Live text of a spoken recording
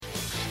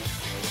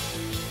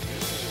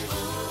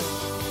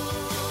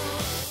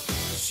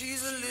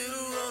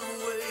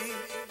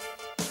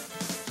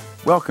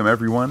Welcome,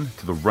 everyone,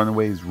 to the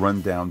Runaways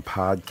Rundown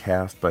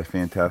podcast by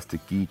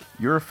Fantastic Geek,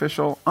 your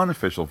official,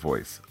 unofficial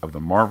voice of the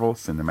Marvel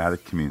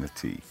Cinematic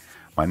Community.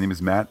 My name is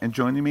Matt, and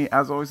joining me,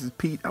 as always, is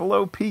Pete.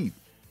 Hello, Pete.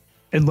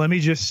 And let me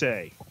just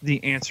say,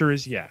 the answer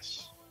is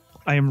yes.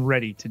 I am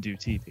ready to do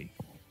TV.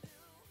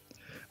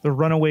 The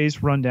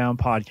Runaways Rundown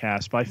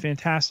podcast by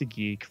Fantastic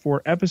Geek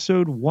for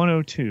episode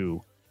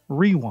 102,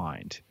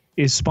 Rewind,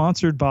 is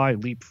sponsored by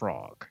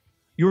Leapfrog,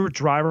 your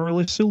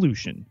driverless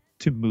solution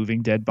to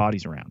moving dead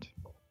bodies around.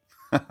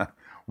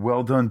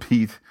 Well done,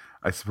 Pete.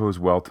 I suppose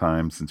well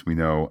timed, since we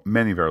know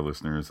many of our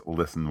listeners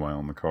listen while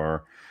in the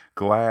car.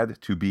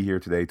 Glad to be here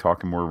today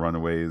talking more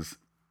Runaways.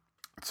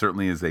 It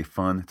certainly is a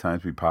fun time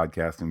to be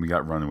podcasting. We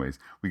got Runaways.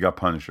 We got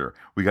Punisher.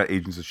 We got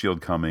Agents of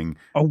S.H.I.E.L.D. coming.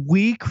 A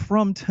week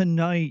from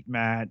tonight,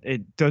 Matt,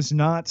 it does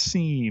not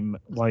seem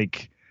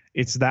like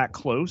it's that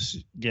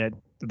close, yet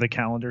the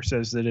calendar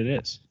says that it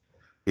is.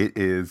 It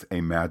is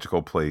a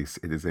magical place.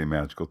 It is a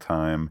magical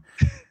time.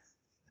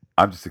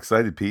 I'm just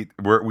excited, Pete.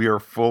 We are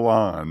full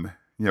on,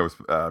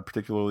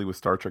 particularly with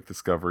Star Trek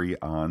Discovery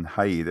on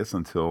hiatus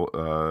until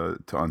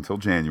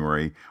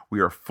January. We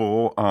are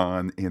full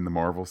on in the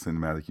Marvel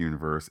Cinematic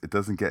Universe. It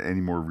doesn't get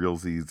any more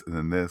realsies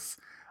than this.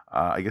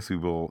 I guess we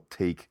will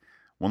take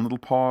one little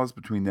pause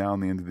between now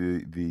and the end of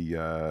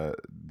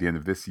the end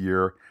of this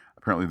year.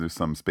 Apparently, there's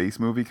some space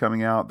movie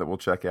coming out that we'll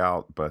check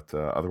out, but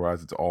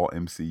otherwise, it's all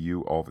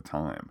MCU all the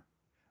time.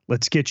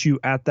 Let's get you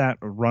at that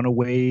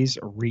Runaways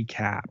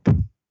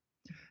recap.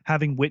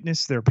 Having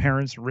witnessed their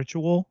parents'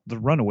 ritual, the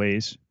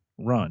Runaways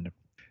run.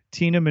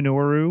 Tina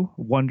Minoru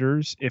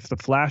wonders if the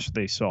flash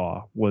they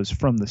saw was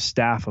from the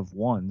Staff of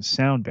One's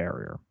sound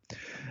barrier.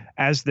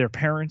 As their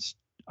parents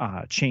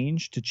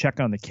change to check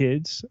on the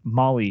kids,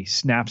 Molly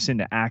snaps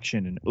into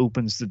action and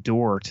opens the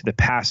door to the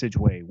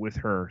passageway with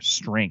her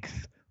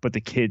strength, but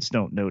the kids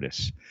don't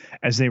notice.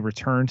 As they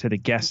return to the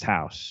guest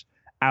house,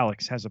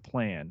 Alex has a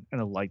plan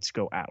and the lights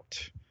go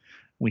out.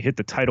 We hit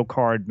the title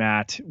card,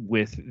 Matt,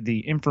 with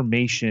the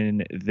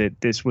information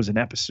that this was an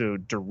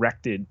episode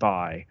directed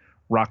by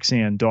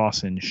Roxann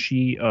Dawson,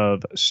 she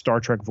of Star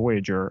Trek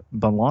Voyager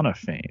B'Elanna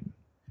fame.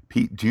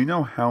 Pete, do you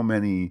know how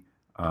many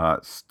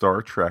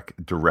Star Trek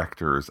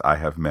directors I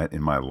have met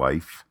in my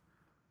life?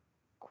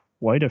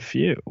 Quite a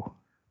few.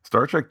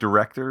 Star Trek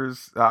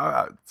directors?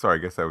 Sorry, I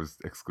guess I was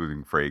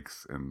excluding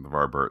Frakes and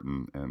LeVar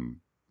Burton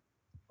and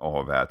all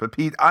of that. But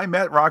Pete, I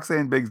met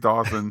Roxann Biggs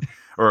Dawson,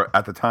 or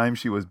at the time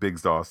she was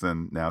Biggs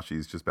Dawson. Now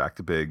she's just back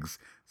to Biggs.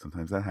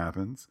 Sometimes that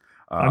happens.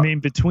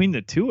 Between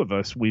the two of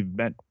us, we've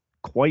met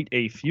quite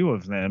a few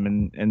of them,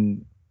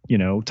 and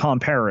Tom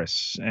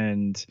Paris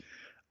and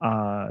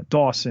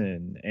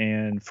Dawson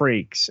and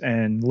Frakes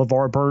and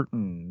LeVar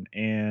Burton,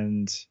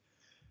 and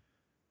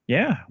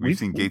we've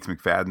seen Gates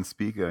McFadden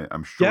speak.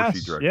 I'm sure she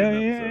directed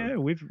an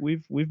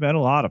episode. We've met a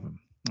lot of them.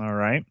 All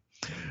right.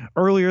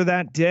 Earlier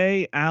that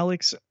day,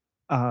 Alex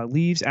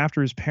leaves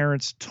after his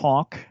parents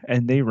talk,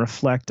 and they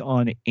reflect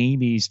on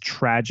Amy's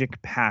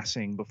tragic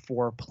passing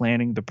before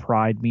planning the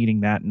Pride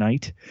meeting that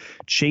night.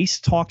 Chase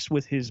talks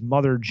with his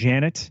mother,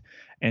 Janet,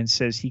 and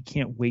says he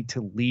can't wait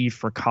to leave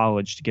for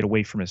college to get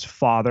away from his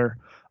father.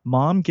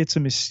 Mom gets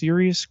a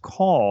mysterious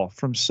call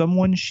from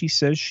someone she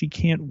says she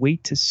can't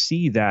wait to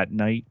see that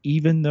night,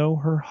 even though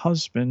her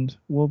husband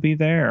will be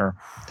there.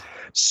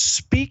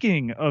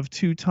 Speaking of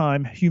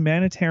two-time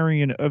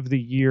Humanitarian of the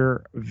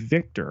Year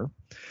Victor,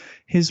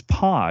 his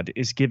pod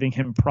is giving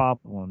him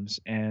problems,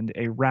 and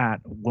a rat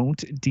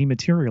won't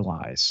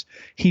dematerialize.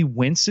 He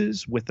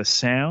winces with a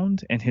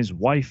sound, and his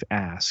wife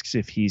asks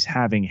if he's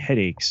having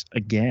headaches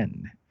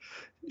again.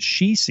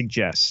 She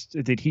suggests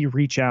that he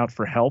reach out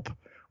for help,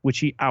 which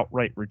he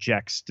outright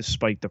rejects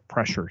despite the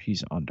pressure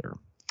he's under.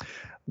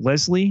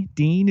 Leslie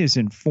Dean is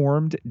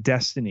informed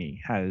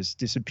Destiny has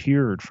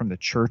disappeared from the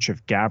Church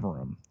of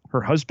Gaverum.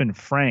 Her husband,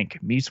 Frank,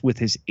 meets with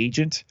his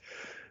agent,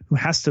 who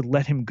has to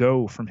let him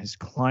go from his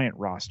client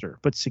roster,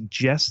 but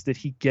suggests that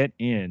he get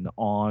in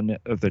on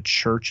the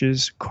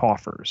church's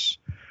coffers.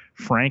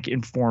 Frank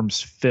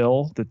informs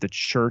Phil that the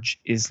church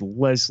is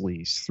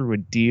Leslie's through a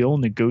deal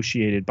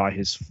negotiated by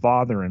his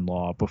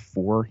father-in-law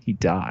before he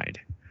died.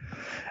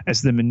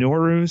 As the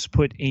Minorus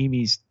put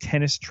Amy's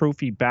tennis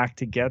trophy back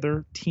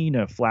together,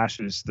 Tina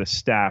flashes the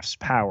staff's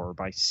power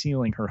by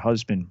sealing her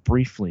husband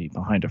briefly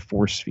behind a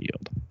force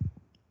field.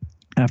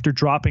 After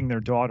dropping their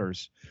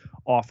daughters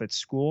off at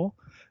school,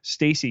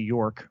 Stacy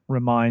York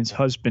reminds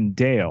husband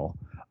Dale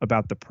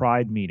about the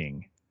Pride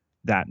meeting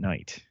that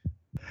night.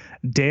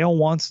 Dale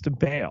wants to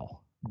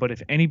bail, but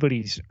if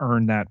anybody's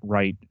earned that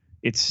right,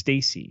 it's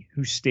Stacy,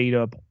 who stayed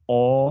up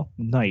all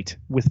night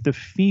with the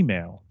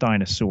female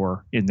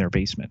dinosaur in their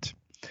basement.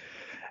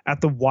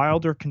 At the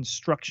Wilder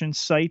construction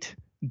site,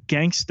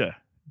 gangsta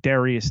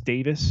Darius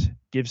Davis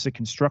gives the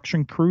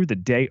construction crew the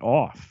day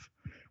off.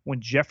 When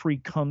Jeffrey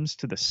comes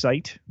to the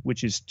site,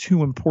 which is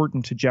too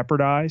important to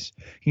jeopardize,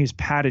 he is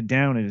patted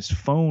down and his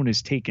phone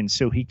is taken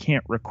so he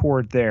can't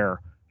record their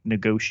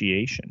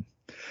negotiation.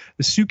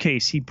 The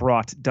suitcase he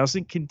brought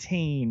doesn't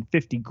contain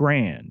 50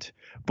 grand,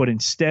 but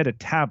instead a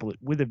tablet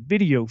with a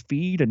video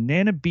feed of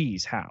Nana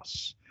B's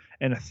house.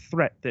 and a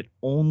threat that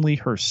only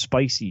her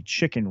spicy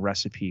chicken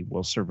recipe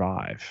will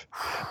survive.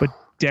 But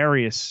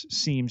Darius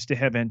seems to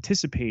have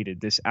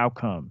anticipated this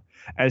outcome,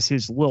 as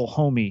his little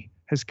homie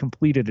has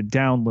completed a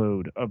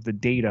download of the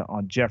data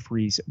on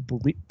Jeffrey's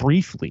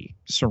briefly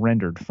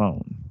surrendered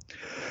phone.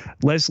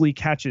 Leslie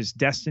catches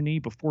Destiny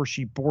before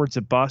she boards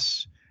a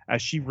bus,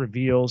 as she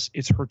reveals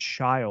it's her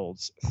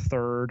child's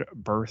third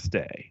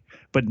birthday.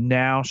 But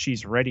now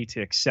she's ready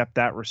to accept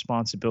that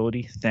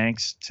responsibility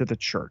thanks to the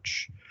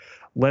church.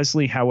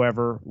 Leslie,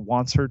 however,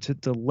 wants her to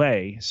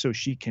delay so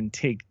she can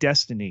take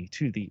Destiny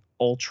to the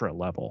ultra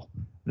level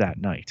that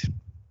night.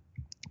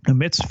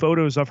 Amidst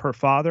photos of her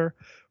father,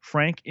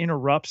 Frank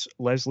interrupts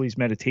Leslie's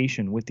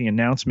meditation with the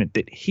announcement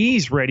that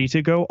he's ready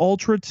to go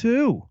ultra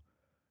too.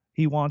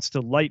 He wants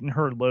to lighten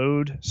her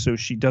load so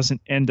she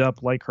doesn't end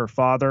up like her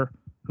father,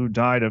 who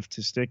died of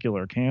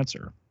testicular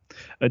cancer.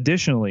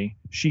 Additionally,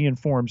 she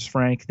informs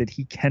Frank that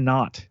he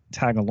cannot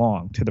tag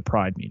along to the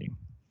Pride meeting.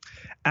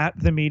 At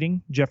the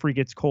meeting, Jeffrey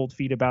gets cold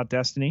feet about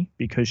Destiny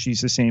because she's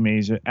the same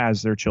age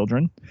as their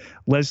children.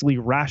 Leslie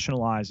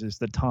rationalizes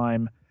the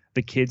time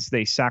the kids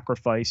they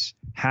sacrifice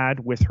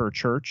had with her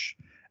church,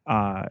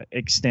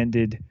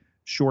 extended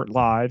short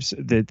lives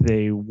that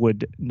they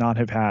would not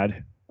have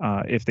had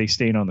if they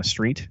stayed on the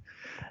street.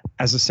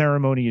 As the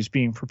ceremony is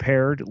being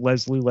prepared,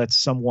 Leslie lets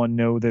someone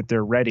know that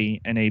they're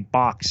ready, and a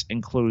box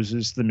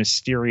encloses the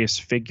mysterious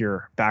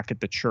figure back at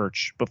the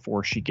church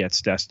before she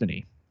gets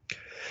Destiny.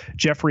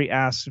 Jeffrey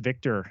asks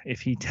Victor if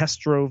he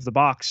test drove the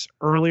box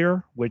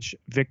earlier, which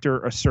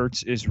Victor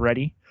asserts is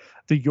ready.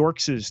 The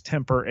Yorkses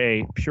temper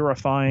a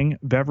purifying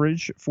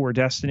beverage for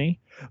Destiny,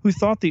 who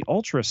thought the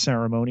Ultra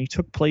ceremony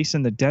took place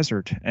in the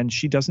desert, and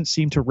she doesn't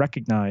seem to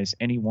recognize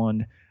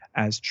anyone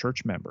as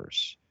church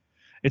members.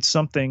 It's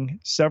something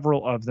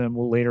several of them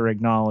will later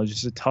acknowledge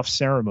is a tough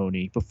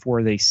ceremony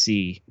before they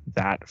see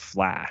that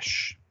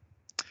flash.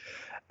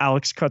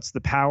 Alex cuts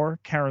the power,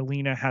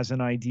 Carolina has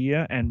an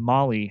idea, and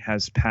Molly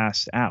has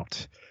passed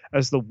out.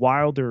 As the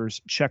Wilders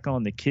check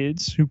on the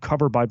kids, who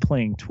cover by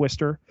playing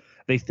Twister,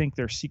 they think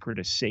their secret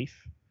is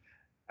safe.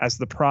 As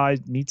the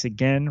Pride meets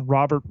again,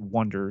 Robert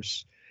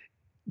wonders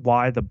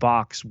why the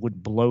box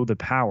would blow the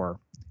power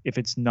if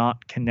it's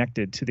not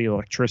connected to the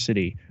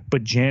electricity,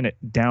 but Janet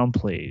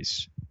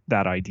downplays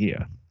that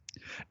idea.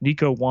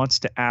 Nico wants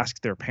to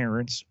ask their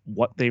parents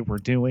what they were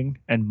doing,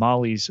 and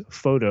Molly's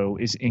photo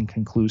is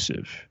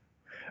inconclusive.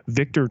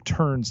 Victor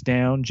turns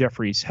down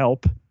Jeffrey's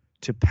help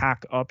to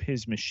pack up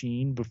his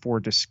machine before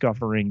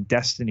discovering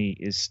Destiny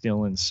is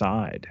still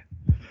inside.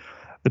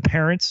 The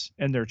parents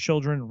and their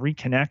children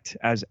reconnect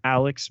as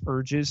Alex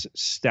urges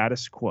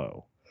status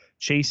quo.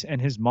 Chase and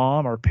his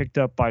mom are picked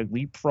up by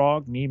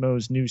Leapfrog,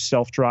 Nemo's new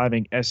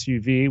self-driving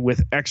SUV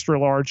with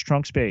extra-large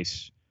trunk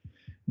space.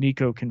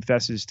 Nico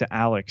confesses to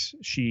Alex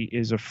she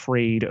is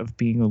afraid of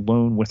being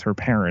alone with her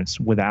parents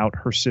without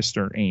her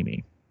sister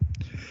Amy.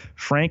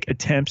 Frank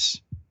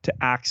attempts to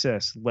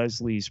access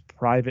Leslie's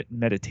private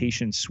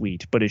meditation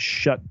suite, but is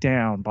shut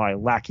down by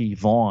Lackey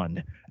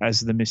Vaughn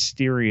as the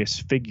mysterious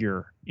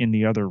figure in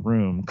the other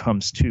room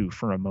comes to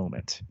for a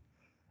moment.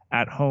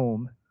 At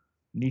home,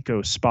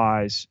 Nico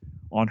spies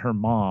on her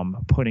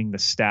mom putting the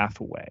staff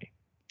away.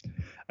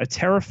 A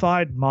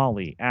terrified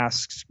Molly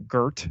asks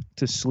Gert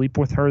to sleep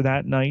with her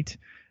that night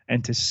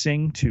and to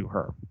sing to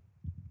her.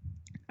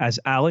 As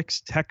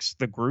Alex texts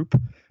the group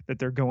that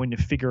they're going to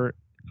figure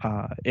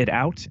it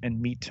out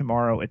and meet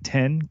tomorrow at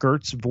 10,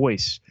 Gert's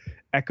voice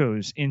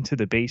echoes into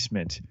the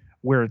basement,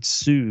 where it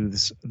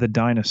soothes the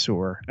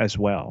dinosaur as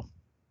well.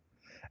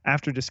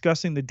 After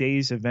discussing the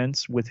day's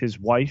events with his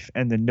wife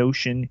and the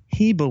notion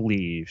he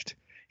believed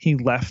he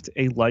left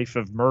a life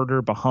of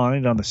murder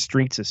behind on the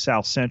streets of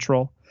South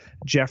Central,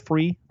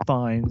 Jeffrey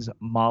finds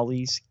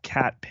Molly's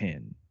cat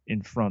pin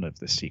in front of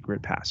the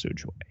secret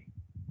passageway.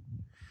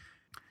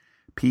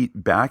 Pete,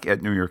 back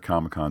at New York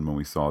Comic Con when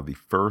we saw the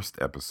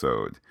first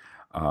episode,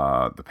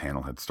 the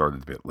panel had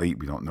started a bit late.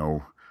 We don't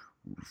know,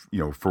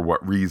 for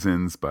what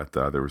reasons, but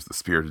there was the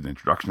spirited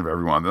introduction of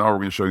everyone. Then, we're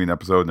going to show you an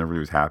episode, and everybody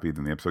was happy.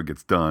 Then the episode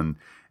gets done,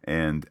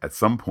 and at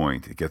some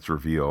point it gets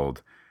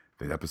revealed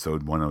that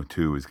episode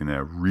 102 is going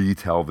to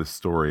retell this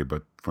story,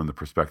 but from the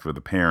perspective of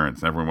the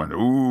parents. And everyone went,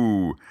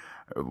 ooh,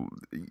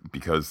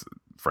 because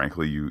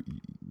frankly, you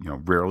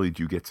rarely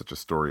do you get such a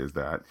story as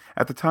that.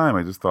 At the time,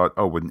 I just thought,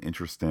 oh, what an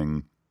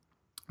interesting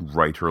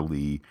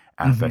writerly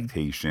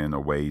affectation, a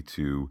way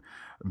to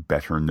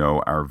better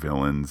know our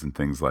villains and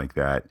things like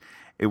that.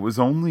 It was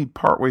only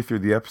partway through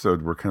the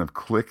episode where kind of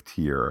clicked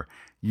here.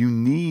 You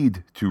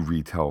need to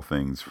retell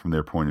things from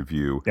their point of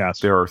view. Yes.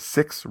 There are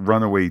 6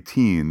 runaway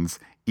teens,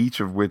 each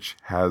of which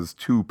has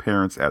 2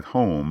 parents at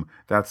home.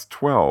 That's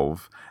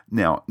 12.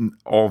 Now,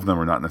 all of them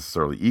are not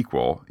necessarily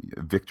equal.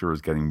 Victor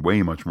is getting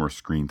way much more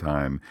screen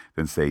time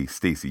than, say,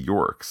 Stacey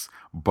York's.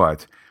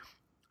 But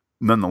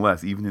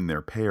nonetheless, even in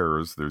their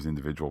pairs, there's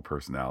individual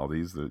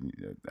personalities,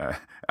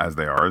 as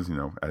they are,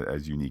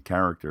 as unique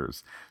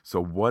characters.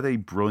 So what a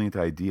brilliant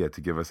idea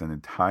to give us an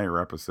entire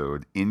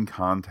episode in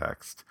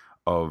context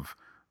of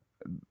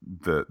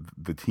the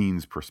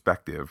teens'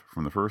 perspective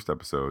from the first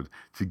episode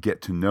to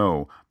get to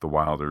know the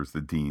Wilders,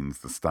 the Deans,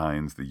 the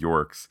Steins, the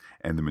Yorks,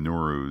 and the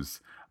Minurus.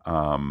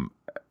 Um,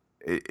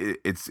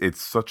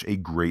 it's such a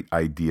great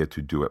idea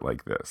to do it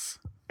like this.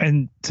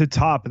 And to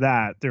top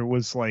that, there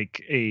was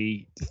like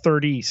a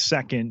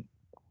 30-second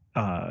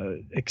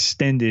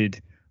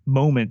extended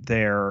moment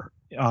there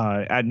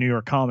at New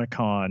York Comic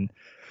Con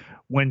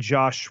when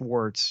Josh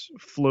Schwartz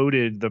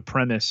floated the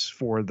premise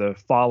for the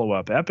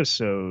follow-up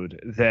episode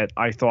that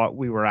I thought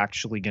we were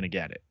actually going to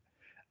get it.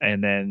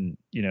 And then,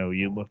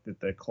 you looked at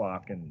the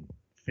clock and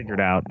figured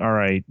out, all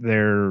right,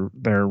 they're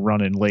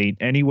running late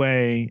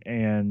anyway,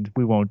 and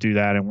we won't do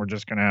that, and we're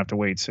just going to have to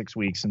wait 6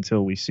 weeks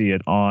until we see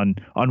it on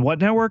what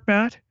network,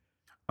 Matt?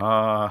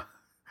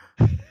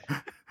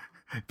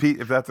 Pete,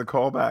 if that's a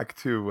callback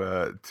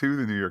to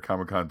the New York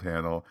Comic Con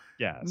panel,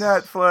 yes,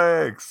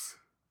 Netflix.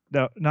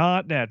 No,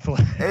 not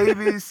Netflix.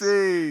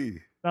 ABC.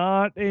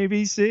 Not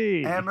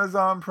ABC.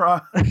 Amazon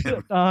Prime.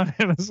 Not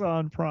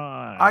Amazon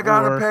Prime. I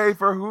gotta pay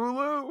for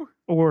Hulu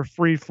or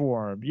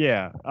Freeform.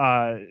 Yeah.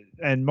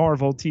 And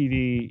Marvel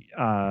TV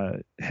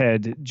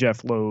head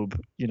Jeff Loeb,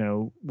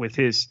 with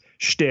his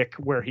shtick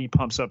where he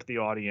pumps up the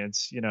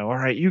audience. All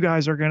right, you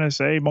guys are gonna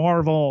say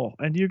Marvel,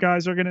 and you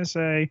guys are gonna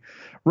say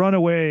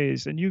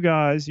Runaways, and you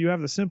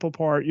have the simple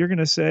part. You're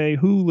gonna say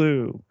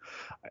Hulu,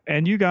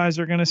 and you guys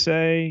are gonna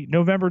say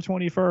November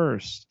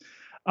 21st.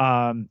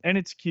 And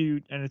it's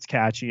cute and it's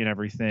catchy and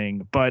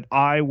everything, but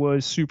I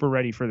was super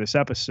ready for this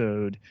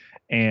episode,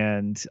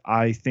 and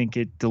I think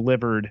it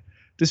delivered,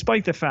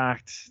 despite the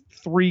fact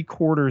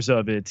 3/4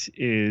 of it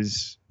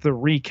is the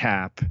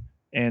recap,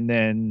 and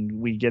then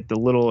we get the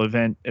little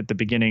event at the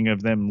beginning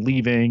of them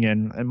leaving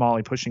and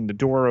Molly pushing the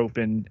door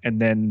open, and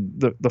then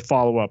the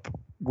follow-up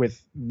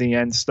with the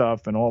end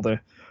stuff and all the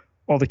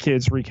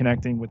kids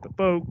reconnecting with the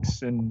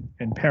folks and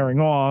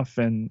pairing off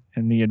and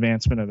the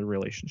advancement of the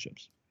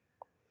relationships.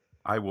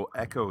 I will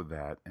echo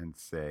that and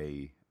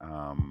say,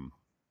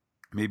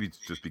 maybe it's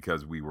just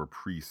because we were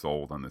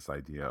pre-sold on this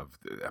idea of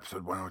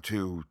episode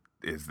 102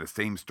 is the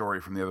same story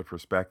from the other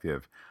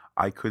perspective.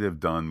 I could have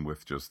done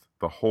with just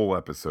the whole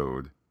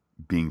episode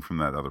being from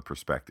that other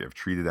perspective,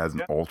 treated as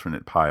an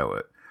alternate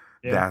pilot.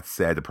 Yeah. That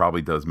said, it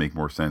probably does make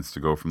more sense to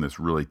go from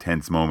this really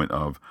tense moment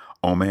of,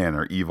 oh man,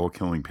 our evil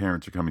killing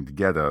parents are coming to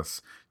get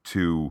us,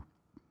 to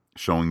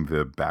showing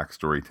the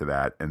backstory to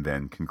that and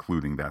then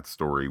concluding that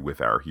story with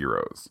our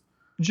heroes.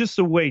 Just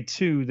a way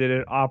too that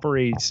it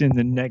operates in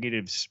the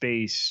negative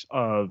space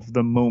of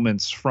the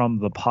moments from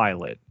the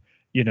pilot.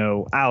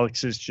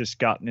 Alex has just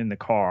gotten in the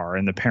car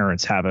and the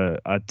parents have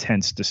a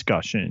tense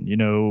discussion.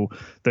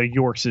 The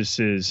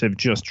Yorkses have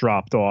just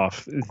dropped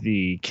off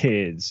the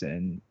kids,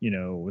 and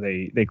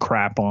they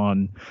crap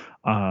on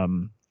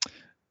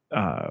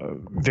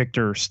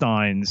Victor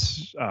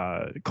Stein's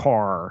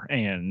car,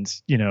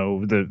 and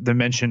the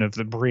mention of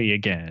the brie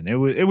again.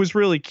 It was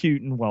really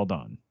cute and well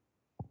done.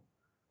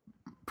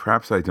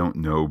 Perhaps I don't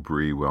know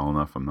brie well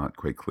enough. I'm not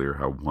quite clear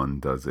how one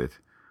does it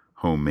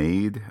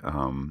homemade.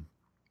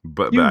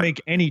 But you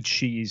make any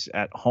cheese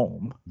at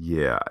home.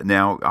 Yeah.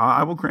 Now,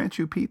 I will grant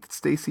you, Pete, that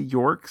Stacey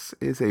Yorks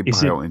is a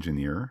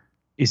bioengineer.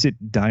 Is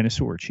it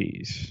dinosaur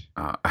cheese?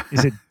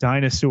 Is it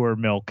dinosaur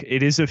milk?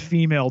 It is a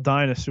female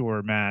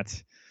dinosaur,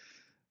 Matt.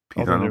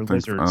 Pete, although they're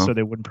lizards, so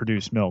they wouldn't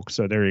produce milk.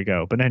 So there you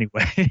go. But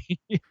anyway.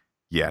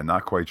 Yeah,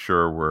 not quite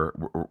sure.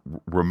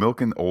 We're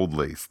milking old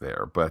lace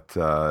there. But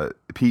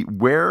Pete,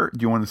 where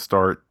do you want to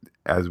start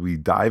as we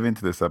dive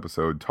into this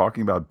episode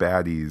talking about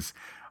baddies?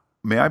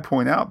 May I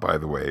point out, by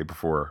the way,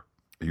 before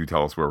you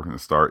tell us where we're going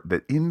to start,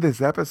 that in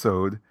this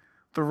episode,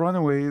 the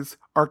Runaways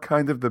are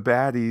kind of the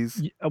baddies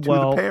to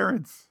the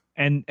parents.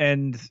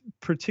 And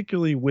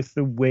particularly with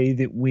the way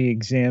that we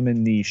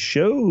examine these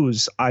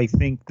shows, I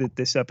think that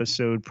this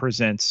episode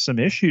presents some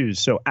issues.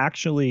 So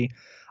actually,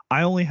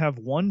 I only have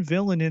one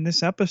villain in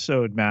this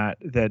episode, Matt,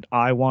 that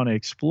I want to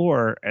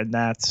explore, and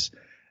that's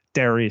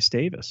Darius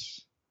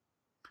Davis.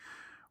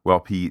 Well,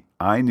 Pete,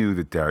 I knew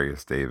that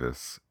Darius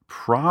Davis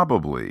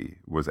probably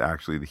was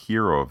actually the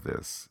hero of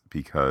this,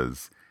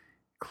 because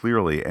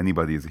clearly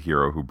anybody is a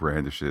hero who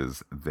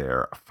brandishes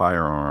their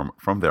firearm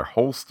from their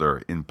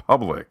holster in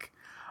public.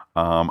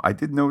 I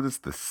did notice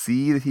the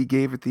C that he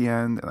gave at the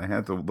end, and I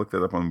had to look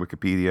that up on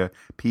Wikipedia.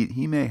 Pete,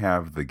 he may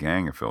have the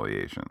gang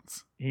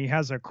affiliations. He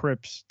has a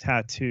Crips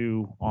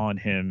tattoo on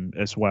him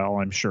as well.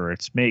 I'm sure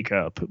it's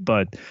makeup,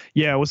 but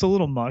yeah, it was a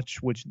little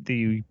much, which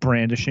the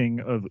brandishing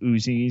of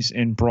Uzis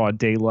in broad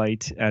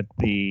daylight at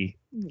the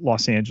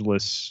Los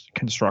Angeles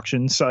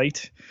construction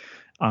site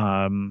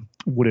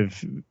would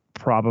have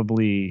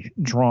probably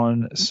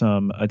drawn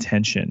some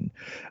attention.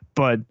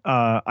 But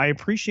I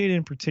appreciate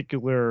in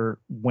particular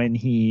when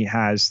he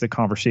has the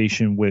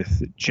conversation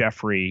with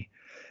Jeffrey,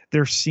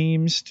 there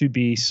seems to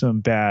be some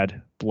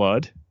bad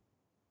blood.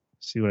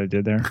 See what I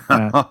did there?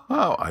 Now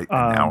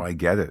I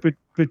get it.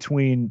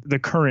 Between the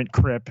current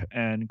Crip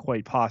and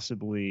quite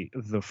possibly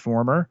the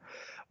former.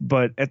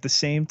 But at the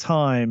same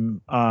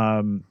time,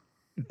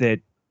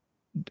 that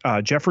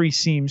Jeffrey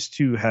seems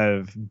to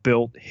have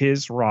built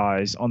his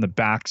rise on the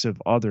backs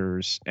of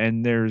others,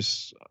 and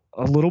there's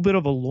a little bit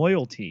of a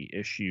loyalty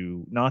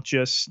issue, not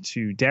just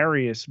to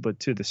Darius, but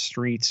to the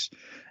streets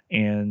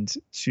and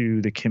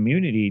to the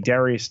community.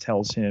 Darius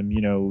tells him,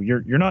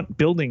 you're not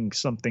building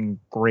something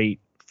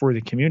great for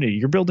the community.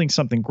 You're building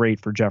something great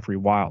for Jeffrey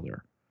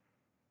Wilder.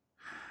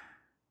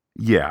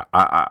 Yeah,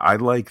 I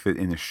like that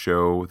in a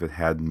show that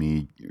had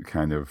me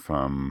kind of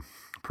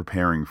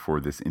preparing for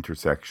this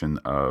intersection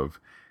of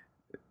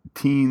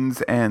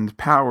teens and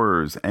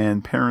powers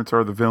and parents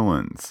are the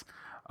villains.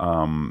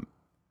 Um,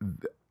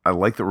 I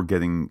like that we're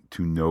getting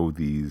to know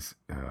these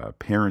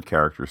parent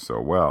characters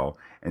so well,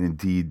 and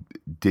indeed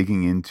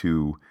digging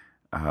into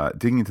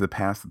the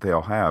past that they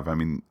all have. I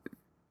mean,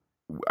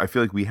 I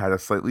feel like we had a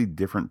slightly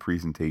different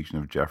presentation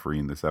of Jeffrey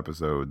in this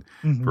episode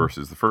Mm-hmm.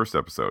 versus the first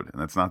episode,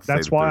 and that's not to say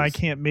That's that why I there's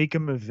can't make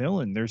him a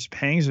villain. There's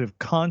pangs of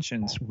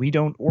conscience we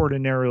don't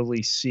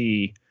ordinarily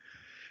see.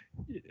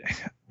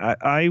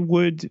 I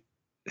would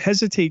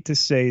hesitate to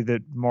say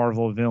that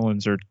Marvel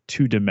villains are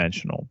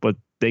two-dimensional, but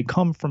they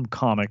come from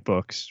comic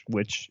books,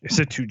 which is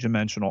a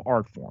two-dimensional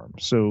art form.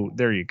 So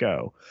there you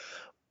go.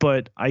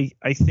 But I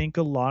think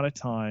a lot of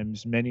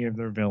times many of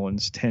their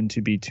villains tend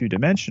to be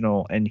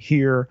two-dimensional. And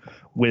here,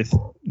 with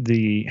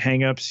the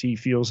hangups he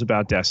feels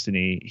about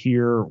Destiny,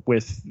 here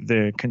with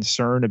the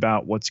concern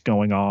about what's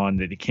going on,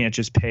 that he can't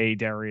just pay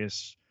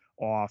Darius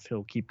off,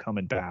 he'll keep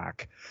coming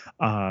back.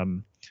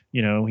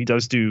 He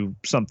does do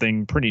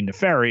something pretty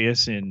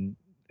nefarious in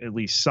at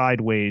least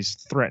sideways,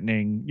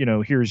 threatening,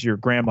 here's your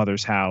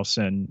grandmother's house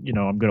and,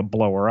 I'm going to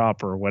blow her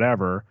up or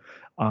whatever,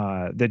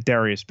 that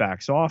Darius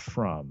backs off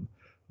from.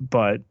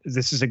 But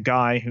this is a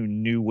guy who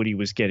knew what he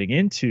was getting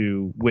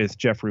into with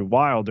Jeffrey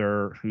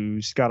Wilder,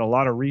 who's got a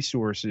lot of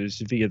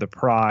resources via the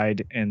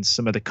Pride and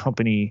some of the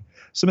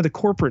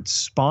corporate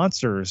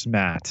sponsors,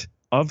 Matt,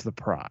 of the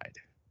Pride.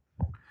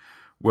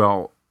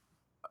 well,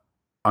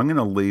 I'm going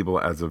to label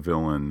as a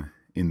villain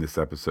in this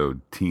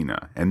episode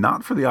Tina, and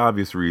not for the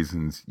obvious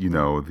reasons,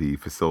 the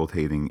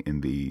facilitating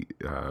in the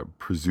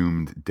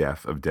presumed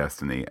death of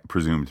Destiny,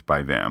 presumed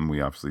by them.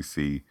 We obviously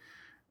see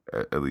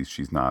at least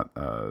she's not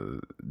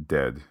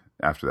dead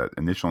after that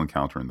initial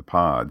encounter in the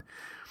pod.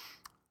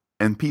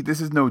 And Pete, this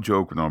is no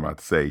joke what I'm about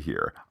to say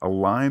here. A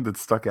line that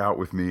stuck out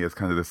with me as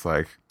kind of this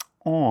like,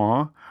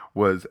 aw,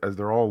 was as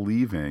they're all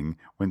leaving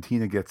when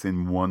Tina gets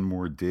in one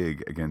more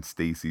dig against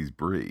Stacy's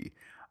Bree.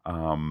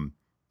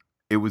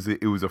 It was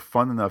a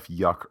fun enough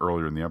yuck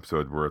earlier in the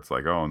episode where it's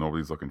like, oh,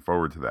 nobody's looking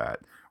forward to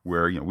that.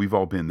 Where we've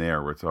all been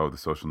there, where it's the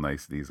social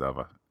niceties of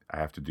I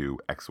have to do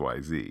X,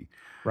 Y, Z.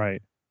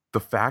 Right. The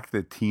fact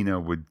that Tina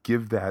would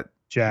give that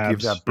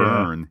Jabs,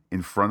 burn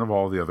in front of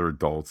all the other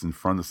adults, in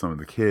front of some of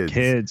the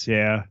kids.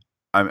 Yeah.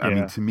 I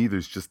mean, to me,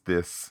 there's just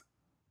this.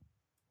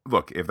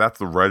 Look, if that's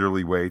the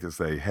writerly way to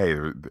say, hey,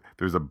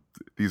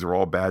 these are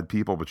all bad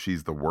people, but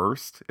she's the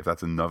worst. If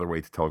that's another way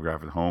to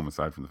telegraph it home,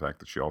 aside from the fact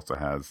that she also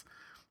has,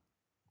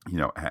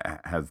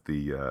 has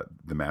the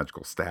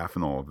magical staff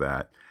and all of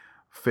that,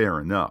 fair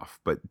enough.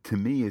 But to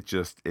me, it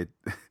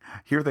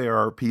here they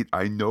are, Pete.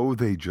 I know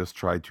they just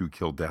tried to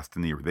kill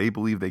Destiny, or they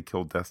believe they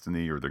killed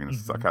Destiny, or they're going to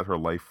suck out her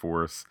life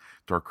force,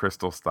 Dark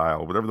Crystal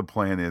style, whatever the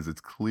plan is. It's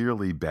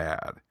clearly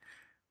bad,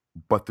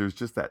 but there's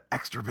just that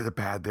extra bit of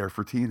bad there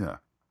for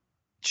Tina.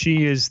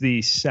 She is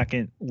the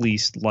second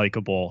least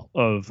likable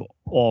of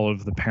all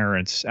of the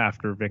parents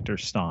after Victor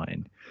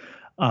Stein.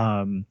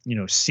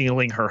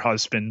 Sealing her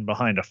husband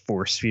behind a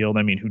force field.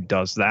 I mean, who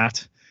does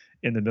that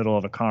in the middle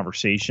of a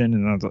conversation?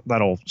 And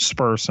that'll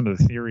spur some of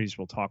the theories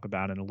we'll talk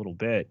about in a little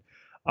bit.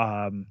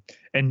 And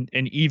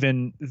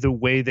even the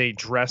way they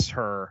dress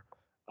her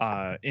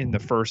in the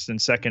first and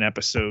second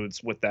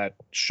episodes with that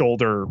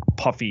shoulder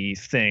puffy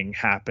thing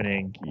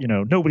happening,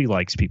 nobody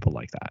likes people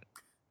like that.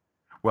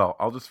 Well,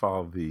 I'll just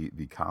follow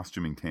the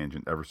costuming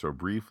tangent ever so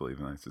briefly,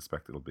 then I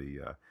suspect it'll be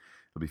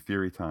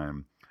theory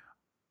time.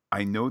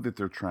 I know that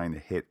they're trying to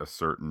hit a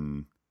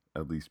certain,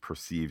 at least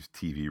perceived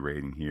TV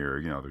rating here.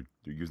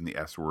 They're using the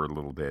S word a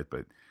little bit,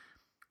 but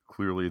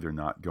clearly they're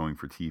not going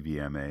for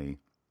TVMA.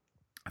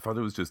 I thought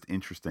it was just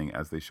interesting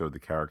as they showed the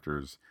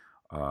characters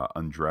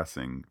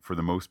undressing. For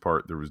the most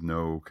part, there was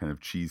no kind of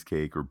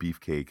cheesecake or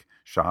beefcake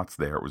shots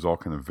there. It was all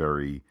kind of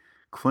very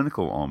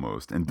clinical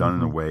almost, and done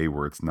in a way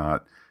where it's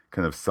not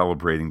kind of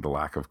celebrating the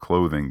lack of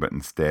clothing, but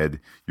instead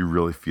you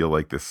really feel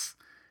like this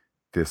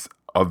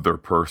other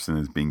person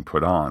is being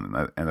put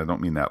on. And I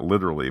don't mean that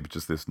literally, but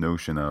just this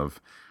notion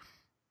of,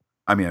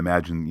 I mean,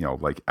 imagine,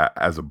 like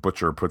as a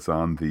butcher puts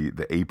on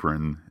the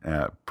apron,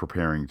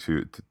 preparing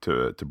to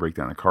break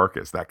down a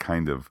carcass, that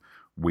kind of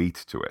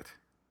weight to it.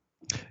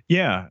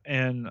 Yeah,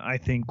 and I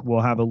think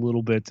we'll have a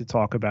little bit to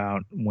talk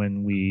about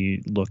when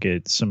we look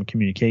at some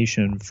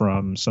communication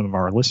from some of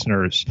our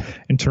listeners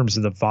in terms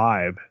of the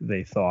vibe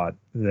they thought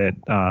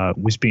that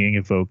was being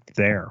evoked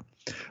there.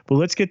 But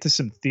let's get to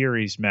some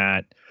theories,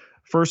 Matt.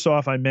 First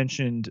off, I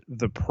mentioned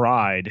the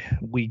Pride.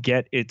 We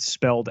get it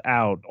spelled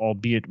out,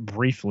 albeit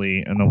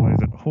briefly, in the way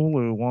that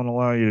Hulu won't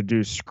allow you to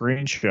do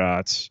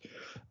screenshots.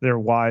 They're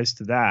wise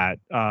to that.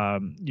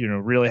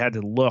 Really had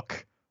to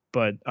look.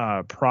 But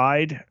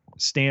Pride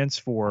stands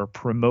for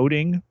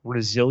Promoting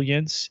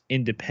Resilience,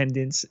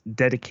 Independence,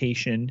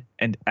 Dedication,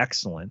 and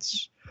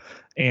Excellence.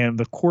 And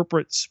the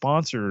corporate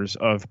sponsors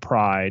of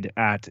Pride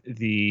at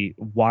the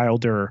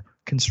Wilder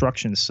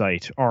construction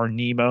site are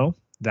Nemo,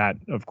 that,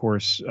 of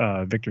course,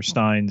 Victor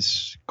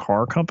Stein's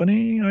car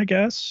company, I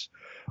guess.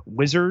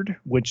 Wizard,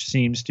 which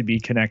seems to be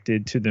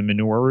connected to the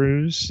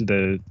Minorus,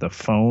 the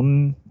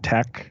phone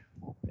tech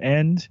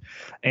end,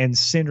 and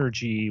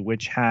Synergy,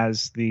 which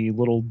has the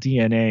little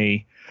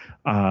DNA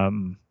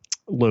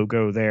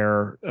logo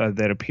there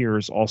that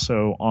appears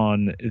also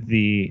on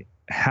the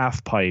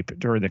half pipe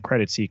during the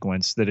credit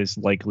sequence that is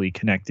likely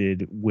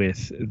connected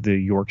with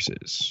the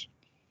Yorkses.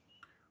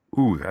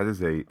 Ooh, that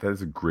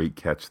is a great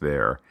catch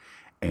there.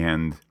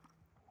 And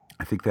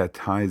I think that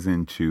ties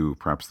into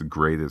perhaps the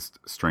greatest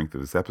strength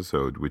of this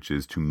episode, which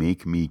is to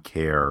make me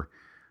care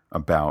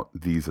about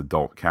these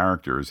adult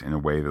characters in a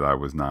way that I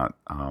was not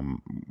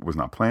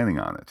planning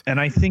on it. And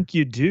I think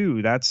you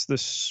do. That's the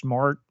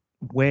smart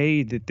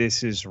way that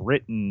this is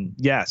written.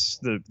 Yes,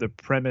 the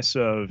premise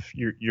of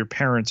your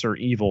parents are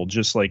evil,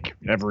 just like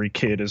every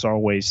kid has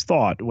always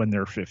thought when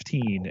they're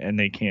 15 and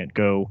they can't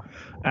go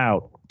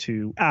out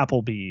to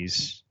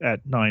Applebee's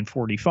at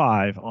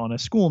 9:45 on a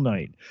school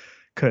night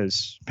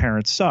because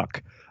parents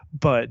suck.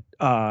 But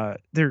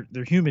they're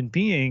human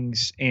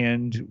beings,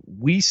 and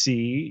we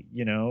see,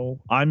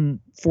 I'm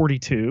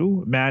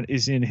 42, Matt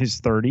is in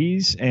his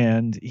 30s,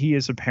 and he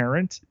is a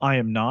parent. I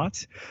am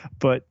not,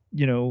 but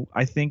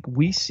I think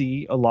we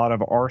see a lot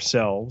of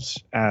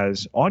ourselves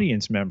as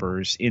audience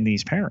members in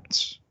these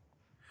parents.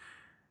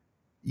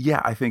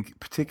 Yeah, I think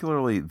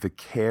particularly the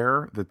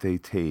care that they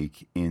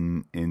take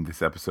in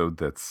this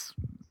episode.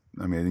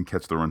 I didn't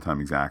catch the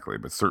runtime exactly,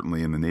 but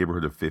certainly in the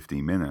neighborhood of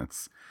 50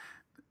 minutes.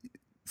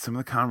 Some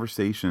of the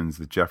conversations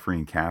that Jeffrey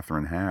and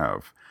Catherine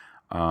have,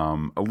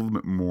 a little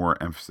bit more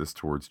emphasis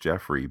towards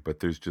Jeffrey,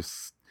 but there's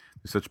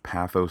such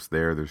pathos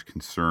there. There's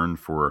concern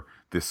for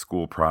this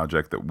school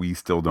project that we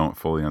still don't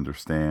fully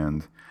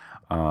understand.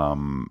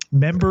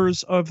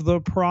 Members of the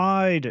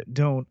Pride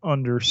don't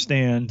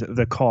understand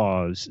the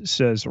cause,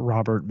 says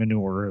Robert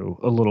Minoru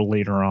a little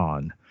later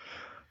on.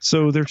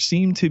 So there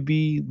seem to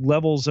be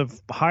levels of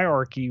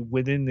hierarchy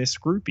within this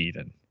group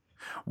even.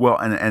 Well,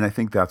 and I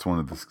think that's one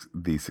of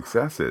the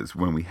successes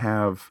when we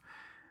have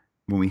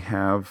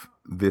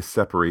this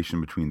separation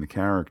between the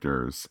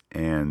characters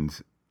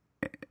and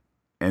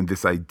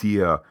this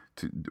idea,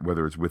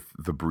 whether it's with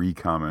the Bree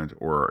comment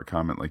or a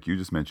comment like you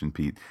just mentioned,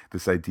 Pete,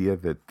 this idea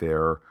that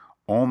they're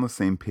all on the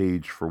same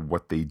page for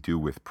what they do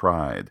with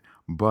Pride,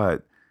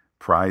 but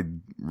Pride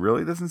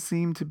really doesn't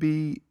seem to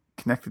be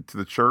connected to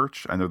the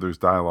church. I know there's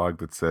dialogue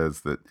that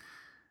says that.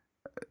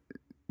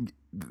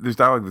 There's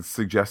dialogue that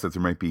suggests that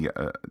there might be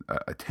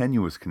a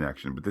tenuous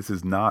connection, but this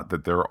is not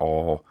that they're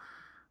all.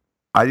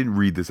 I didn't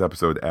read this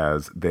episode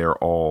as they're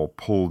all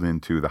pulled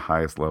into the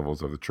highest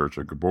levels of the Church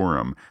of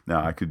Gaborum.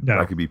 Now I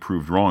could be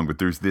proved wrong, but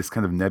there's this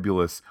kind of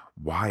nebulous.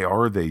 Why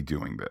are they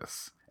doing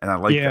this? And I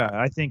like that. Yeah,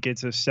 I think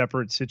it's a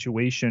separate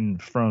situation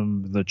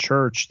from the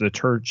church. The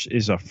church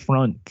is a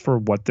front for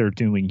what they're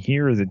doing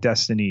here. The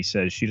Destiny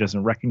says she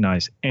doesn't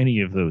recognize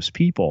any of those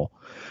people.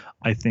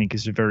 I think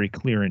is a very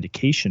clear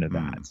indication of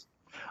that.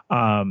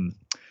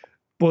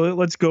 Well,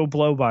 let's go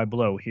blow by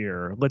blow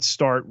here. Let's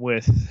start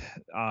with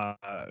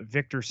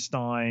Victor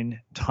Stein,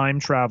 time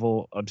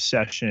travel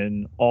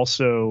obsession,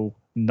 also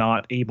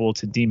not able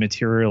to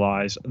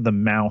dematerialize the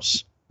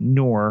mouse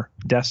nor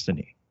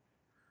Destiny.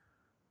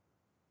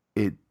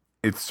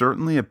 It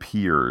certainly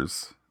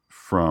appears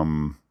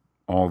from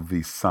all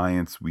the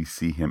science we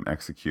see him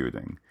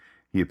executing.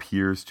 He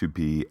appears to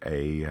be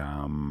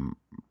an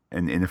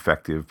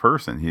ineffective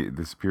person.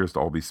 This appears to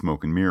all be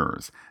smoke and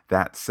mirrors.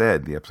 That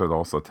said, the episode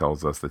also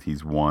tells us that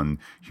he's won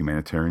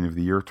Humanitarian of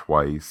the Year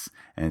twice,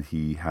 and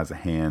he has a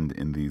hand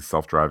in these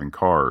self-driving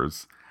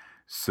cars.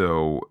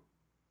 So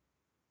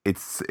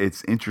it's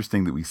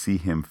interesting that we see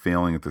him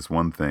failing at this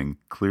one thing.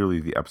 Clearly,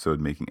 the episode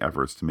making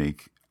efforts to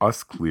make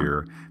us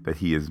clear that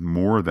he is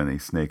more than a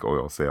snake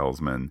oil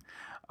salesman.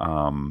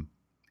 And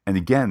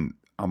again,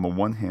 on the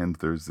one hand,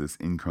 there's this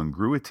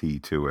incongruity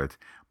to it,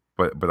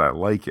 but I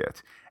like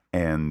it.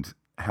 And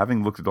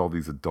having looked at all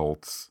these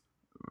adults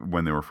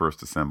when they were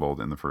first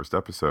assembled in the first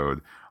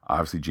episode,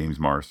 obviously James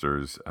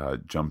Marsters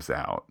jumps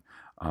out.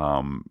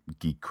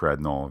 Geek cred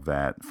and all of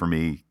that. For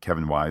me,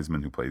 Kevin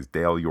Wiseman, who plays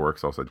Dale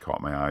Yorks, also had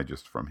caught my eye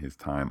just from his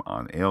time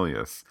on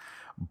Alias.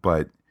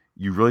 But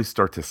you really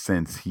start to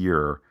sense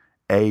here,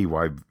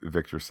 why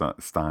Victor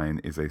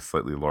Stein is a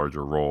slightly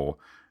larger role,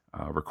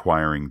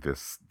 requiring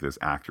this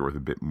actor with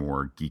a bit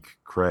more geek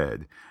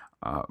cred.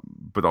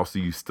 But also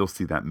you still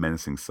see that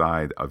menacing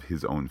side of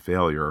his own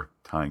failure,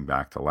 tying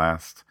back to the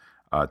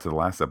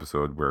last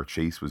episode where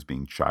Chase was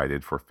being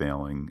chided for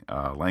failing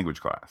language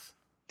class.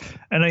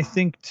 And I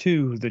think,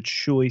 too, the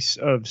choice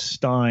of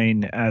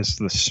Stein as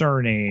the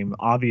surname,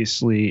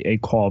 obviously a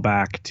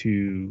callback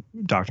to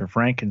Dr.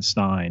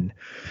 Frankenstein.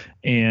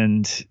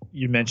 And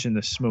you mentioned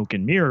the smoke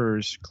and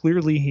mirrors.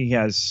 Clearly, he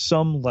has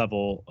some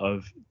level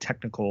of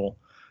technical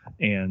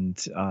and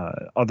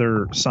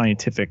other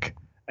scientific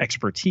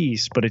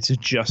expertise, but it's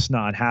just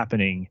not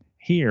happening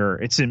here.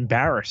 It's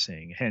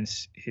embarrassing,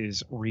 hence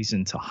his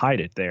reason to hide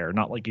it there.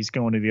 Not like he's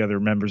going to the other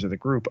members of the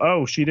group,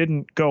 oh, she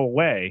didn't go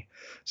away.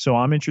 So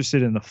I'm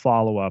interested in the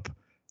follow-up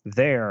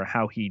there.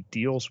 How he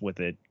deals with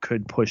it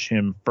could push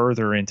him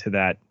further into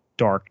that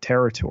dark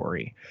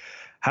territory.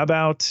 How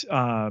about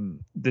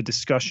the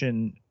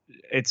discussion?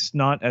 It's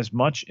not as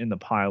much in the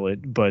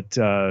pilot, but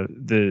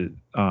the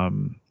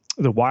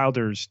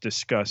Wilders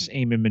discuss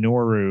Amy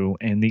Minoru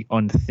and the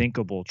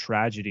unthinkable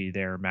tragedy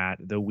there, Matt,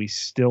 though we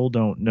still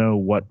don't know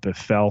what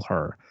befell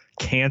her.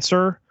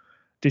 Cancer?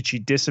 Did she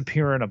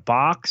disappear in a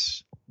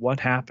box?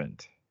 What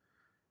happened?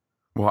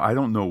 Well, I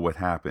don't know what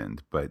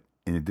happened, but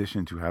in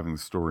addition to having the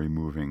story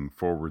moving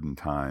forward in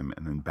time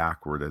and then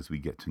backward as we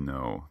get to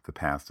know the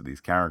past of these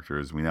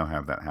characters, we now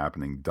have that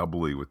happening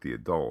doubly with the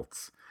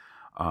adults.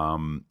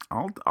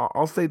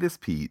 I'll say this,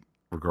 Pete,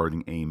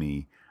 regarding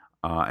Amy,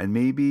 and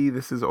maybe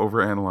this is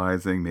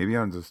overanalyzing. Maybe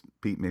I'm just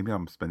Pete. Maybe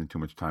I'm spending too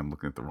much time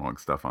looking at the wrong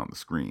stuff on the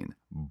screen.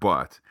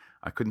 But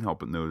I couldn't help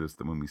but notice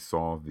that when we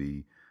saw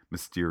the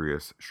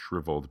mysterious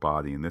shriveled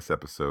body in this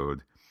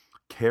episode,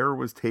 care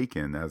was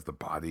taken as the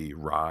body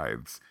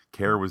writhes.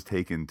 Care was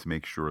taken to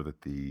make sure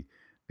that the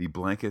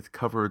blanket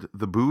covered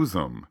the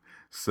bosom.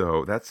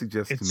 So that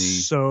suggests to me.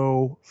 It's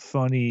so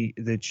funny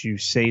that you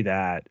say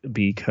that,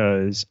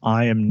 because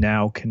I am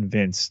now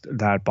convinced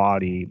that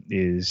body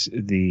is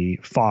the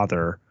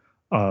father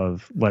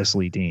of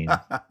Leslie Dean.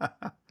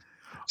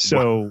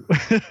 So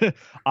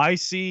I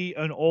see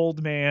an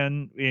old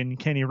man in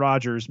Kenny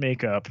Rogers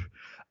makeup,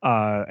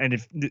 and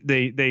if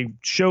they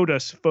showed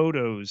us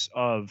photos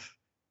of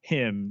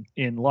him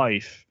in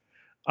life,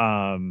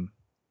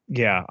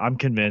 yeah, I'm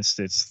convinced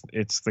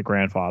it's the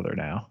grandfather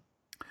now.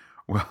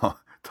 Well,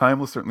 time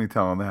will certainly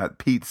tell on that.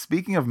 Pete,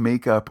 speaking of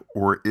makeup,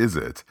 or is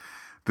it?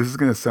 This is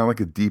going to sound like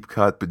a deep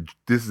cut, but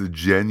this is a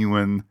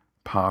genuine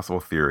possible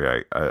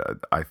theory.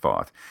 I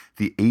thought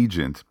the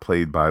agent,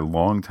 played by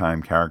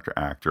longtime character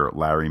actor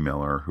Larry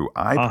Miller, who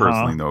I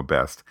personally know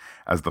best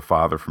as the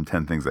father from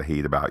 10 Things I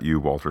Hate About You,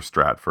 Walter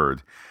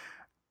Stratford.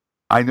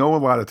 I know a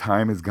lot of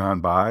time has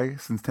gone by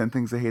since 10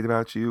 Things I Hate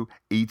About You,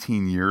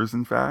 18 years,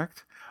 in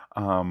fact.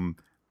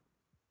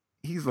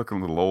 He's looking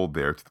a little old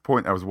there, to the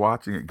point I was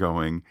watching it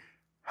going,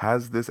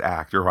 has this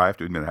actor, who I have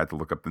to admit I had to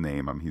look up the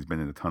name, he's been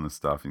in a ton of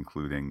stuff,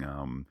 including,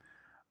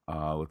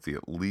 let's see,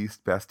 at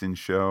least Best in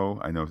Show.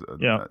 I know,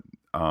 Yeah.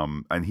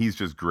 And he's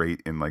just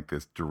great in like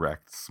this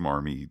direct,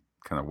 smarmy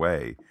kind of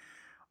way.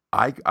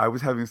 I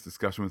was having this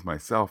discussion with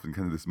myself in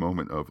kind of this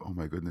moment of, oh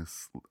my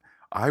goodness,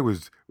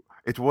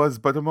 it was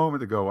but a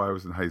moment ago I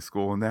was in high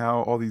school, and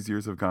now all these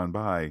years have gone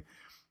by.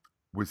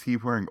 Was he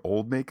wearing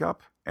old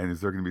makeup? And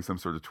is there going to be some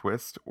sort of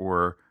twist?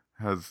 Or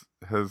has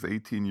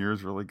 18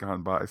 years really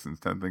gone by since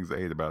 10 Things I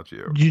Hate About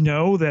You? You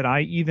know that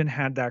I even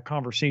had that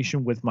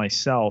conversation with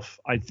myself,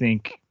 I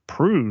think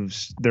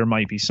proves there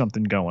might be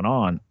something going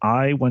on.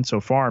 I went so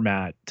far,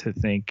 Matt, to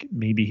think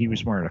maybe he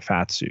was wearing a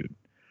fat suit.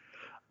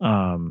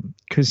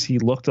 Because he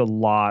looked a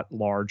lot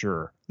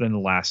larger than the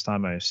last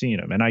time I've seen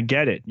him. And I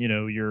get it. You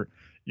know, you're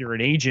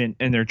an agent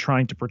and they're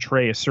trying to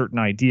portray a certain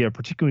idea,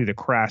 particularly the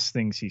crass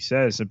things he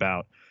says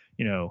about,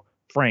 you know,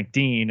 Frank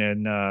Dean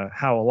and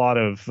how a lot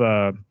of,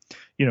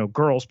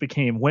 girls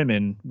became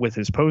women with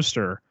his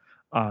poster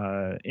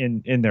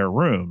in their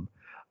room.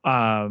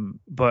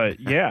 But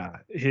yeah,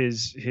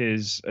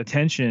 his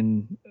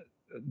attention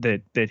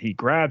that he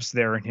grabs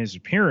there in his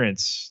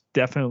appearance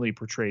definitely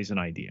portrays an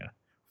idea.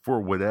 For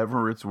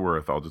whatever it's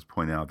worth, I'll just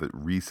point out that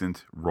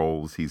recent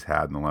roles he's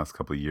had in the last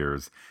couple of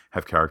years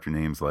have character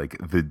names like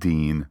the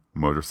Dean,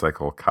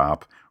 motorcycle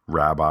cop,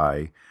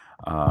 rabbi,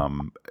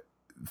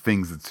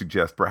 things that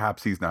suggest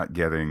perhaps he's not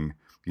getting,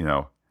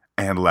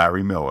 and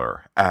Larry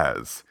Miller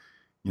as,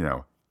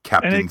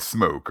 Captain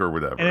Smoke or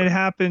whatever. And it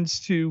happens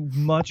to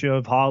much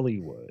of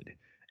Hollywood.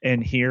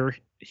 And here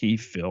he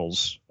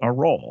fills a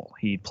role.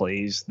 He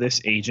plays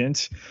this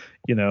agent.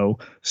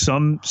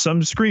 Some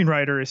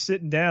screenwriter is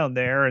sitting down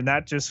there and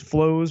that just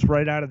flows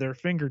right out of their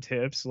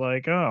fingertips.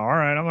 Like, oh, all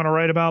right, I'm going to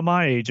write about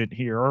my agent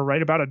here, or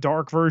write about a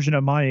dark version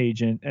of my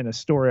agent and a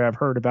story I've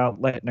heard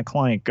about letting a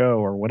client go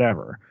or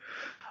whatever.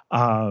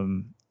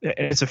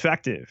 It's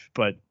effective,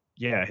 but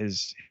yeah,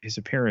 his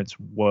appearance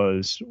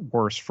was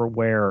worse for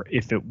wear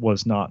if it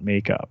was not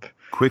makeup.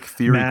 Quick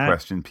theory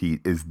question, Pete.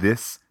 Is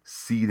this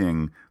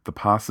seeding the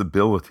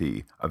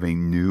possibility of a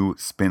new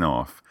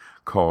spin-off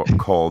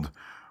called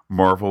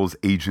Marvel's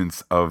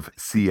Agents of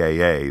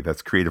CAA,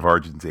 that's Creative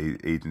Arts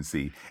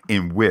Agency,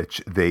 in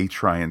which they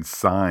try and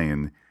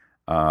sign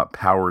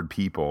powered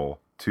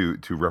people to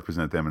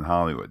represent them in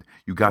Hollywood?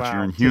 You got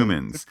your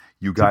Inhumans.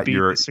 You got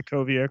your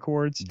Sokovia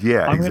Accords.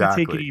 Yeah, I'm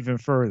exactly. going to take it even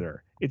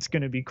further. It's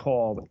going to be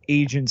called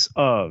Agents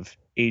of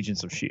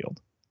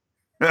S.H.I.E.L.D.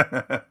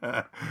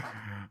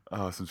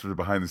 Some sort of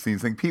behind the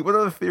scenes thing. Pete, what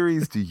other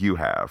theories do you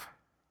have?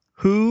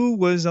 Who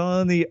was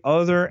on the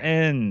other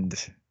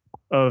end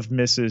of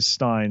Mrs.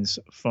 Stein's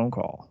phone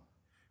call?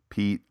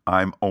 Pete,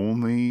 I'm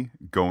only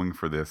going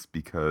for this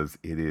because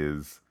it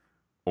is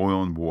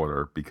oil and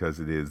water, because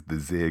it is the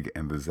zig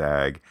and the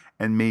zag,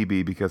 and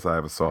maybe because I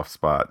have a soft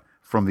spot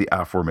from the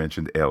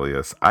aforementioned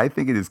Alias. I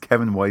think it is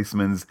Kevin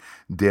Weissman's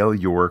Dale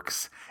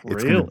York's.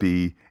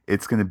 Really?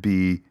 It's gonna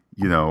be,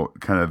 you know,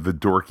 kind of the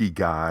dorky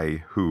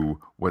guy who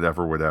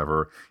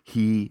whatever.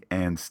 He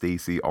and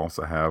Stacy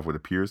also have what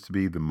appears to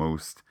be the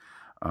most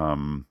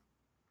um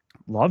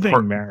Loving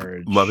part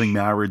loving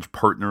marriage. marriage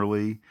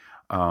partnerly.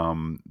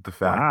 The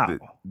fact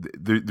that Wow.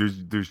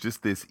 there's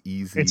just this It's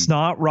easy.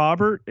 not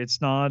Robert.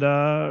 It's not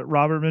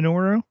Robert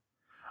Minoru,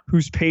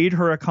 who's paid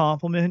her a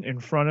compliment in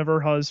front of her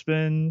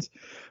husband.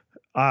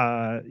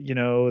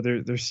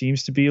 There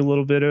seems to be a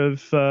little bit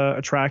of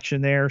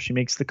attraction there. She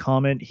makes the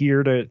comment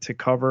here to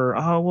cover,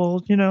 oh well,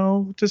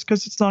 just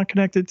because it's not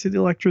connected to the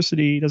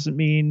electricity doesn't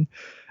mean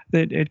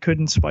that it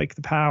couldn't spike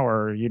the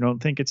power. You don't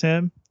think it's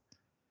him?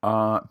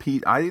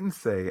 Pete, I didn't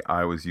say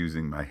I was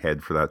using my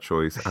head for that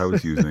choice. I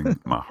was using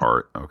my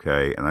heart,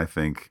 okay? And I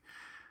think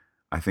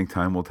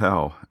time will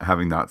tell.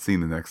 Having not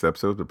seen the next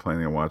episode, but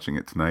planning on watching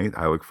it tonight,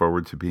 I look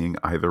forward to being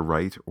either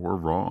right or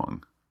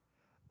wrong.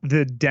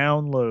 The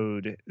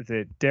download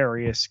that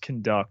Darius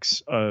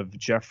conducts of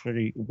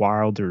Jeffrey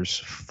Wilder's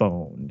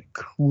phone,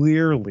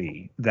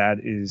 clearly that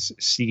is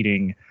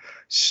seeding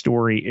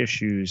story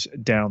issues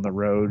down the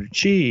road.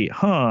 Gee,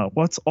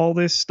 what's all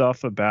this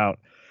stuff about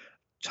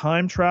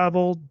time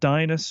travel,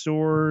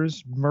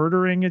 dinosaurs,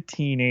 murdering a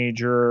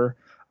teenager,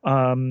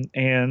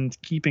 and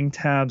keeping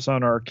tabs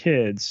on our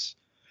kids?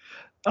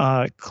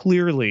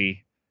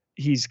 Clearly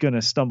he's going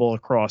to stumble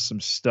across some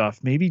stuff.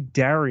 Maybe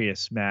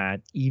Darius,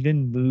 Matt,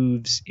 even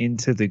moves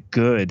into the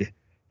good,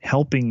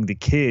 helping the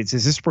kids.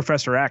 Is this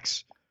Professor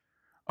X?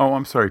 Oh,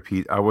 I'm sorry,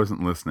 Pete. I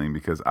wasn't listening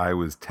because I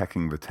was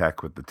teching the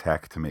tech with the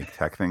tech to make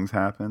tech things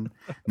happen.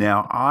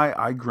 Now,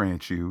 I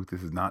grant you,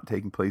 this is not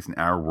taking place in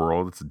our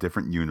world. It's a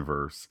different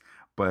universe.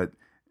 But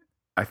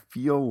I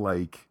feel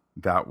like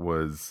that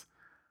was.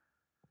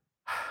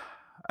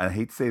 I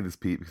hate to say this,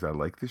 Pete, because I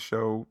like this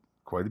show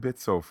quite a bit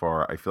so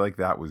far. I feel like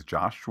that was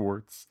Josh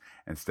Schwartz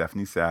and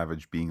Stephanie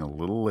Savage being a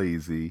little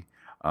lazy.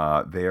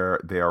 They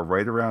are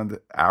right around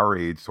our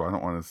age, so I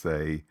don't want to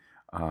say,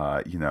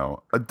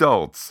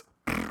 adults.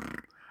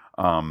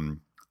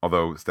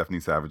 Although Stephanie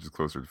Savage is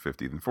closer to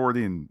 50 than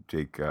 40, and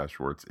Jake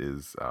Schwartz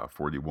is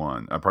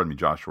 41. Pardon me,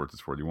 Josh Schwartz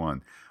is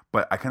 41.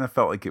 But I kind of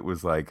felt like it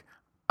was like,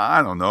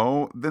 I don't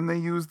know. Then they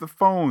use the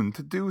phone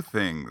to do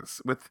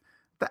things with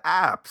the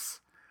apps.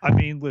 I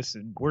mean,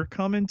 listen, we're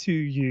coming to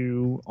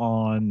you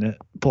on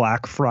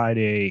Black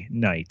Friday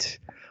night,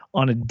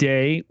 on a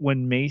day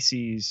when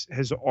Macy's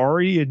has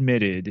already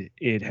admitted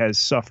it has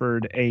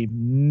suffered a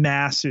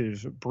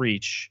massive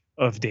breach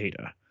of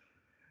data.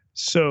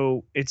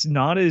 So it's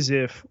not as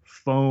if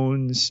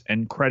phones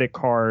and credit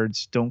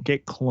cards don't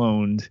get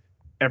cloned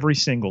every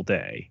single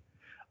day.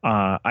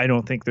 I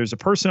don't think there's a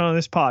person on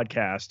this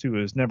podcast who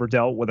has never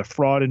dealt with a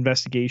fraud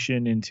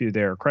investigation into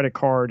their credit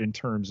card in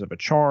terms of a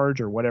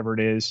charge or whatever it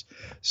is.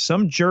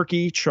 Some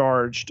jerky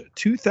charged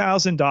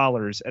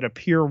 $2,000 at a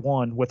Pier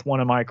 1 with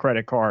one of my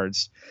credit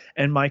cards.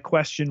 And my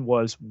question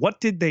was, what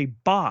did they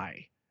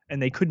buy?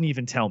 And they couldn't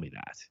even tell me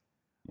that.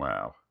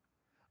 Wow.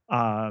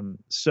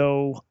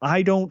 So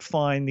I don't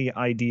find the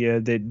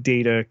idea that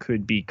data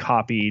could be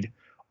copied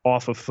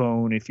off a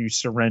phone if you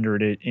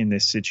surrendered it in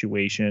this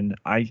situation.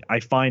 I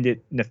find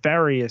it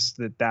nefarious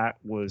that that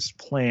was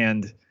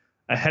planned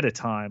ahead of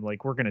time.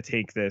 Like, we're going to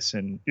take this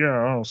and,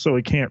 so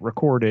we can't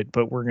record it,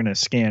 but we're going to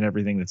scan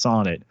everything that's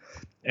on it.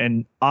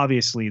 And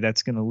obviously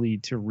that's going to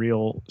lead to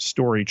real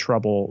story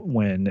trouble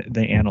when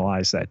they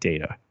analyze that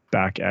data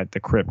back at the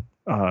Crypt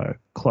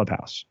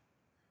clubhouse.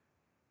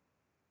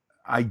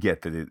 I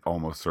get that it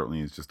almost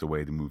certainly is just a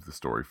way to move the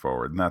story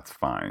forward, and that's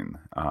fine.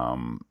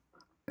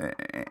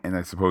 And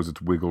I suppose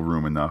it's wiggle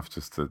room enough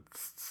just to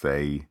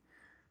say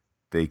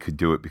they could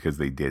do it because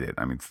they did it.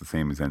 I mean, it's the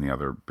same as any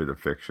other bit of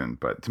fiction,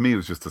 but to me, it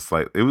was just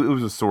it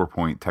was a sore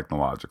point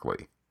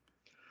technologically.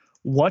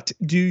 What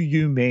do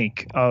you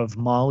make of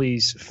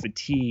Molly's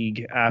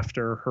fatigue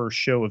after her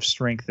show of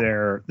strength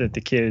there that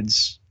the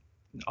kids,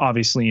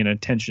 obviously in a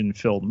tension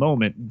filled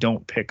moment,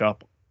 don't pick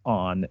up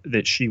on,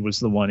 that she was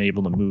the one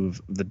able to move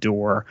the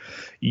door?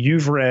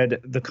 You've read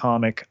the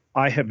comic.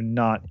 I have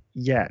not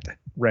yet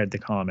read the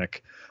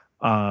comic.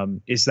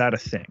 Is that a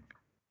thing?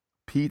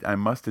 Pete, I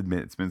must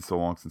admit, it's been so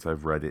long since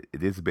I've read it.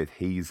 It is a bit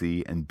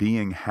hazy, and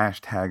being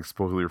hashtag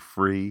spoiler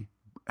free,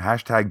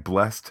 hashtag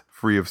blessed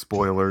free of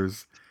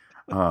spoilers.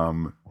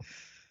 Um,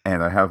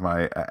 and I have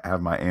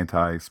my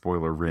anti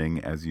spoiler ring,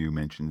 as you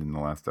mentioned in the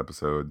last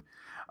episode.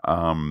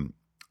 I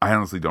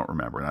honestly don't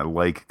remember, and I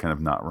like kind of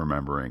not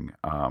remembering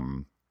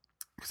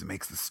because it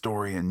makes the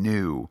story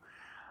anew.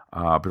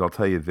 But I'll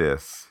tell you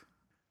this: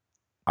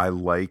 I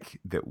like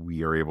that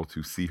we are able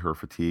to see her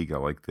fatigue. I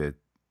like that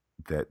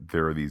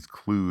there are these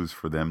clues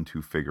for them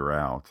to figure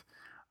out.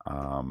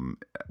 Um,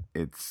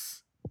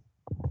 it's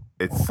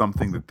it's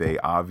something that they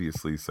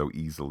obviously so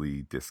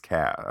easily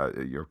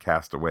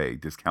cast away,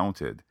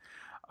 discounted.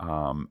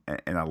 And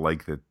I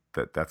like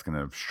that's going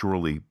to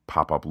surely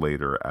pop up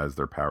later as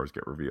their powers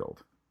get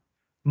revealed.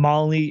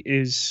 Molly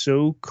is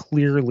so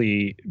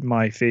clearly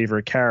my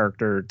favorite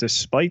character,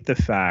 despite the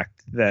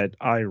fact that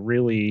I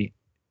really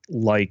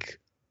like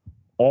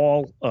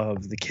all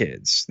of the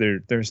kids.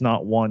 There's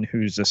not one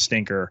who's a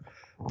stinker.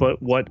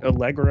 But what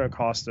Allegra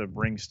Acosta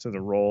brings to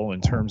the role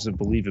in terms of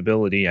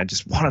believability, I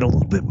just wanted a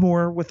little bit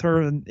more with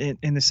her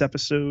in this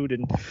episode.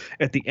 And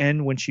at the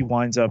end, when she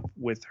winds up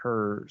with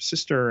her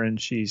sister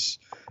and she's,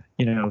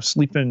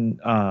 sleeping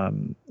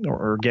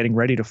or getting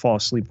ready to fall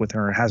asleep with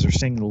her and has her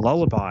sing the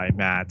lullaby,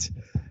 Matt,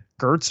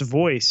 Gert's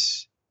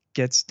voice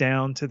gets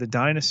down to the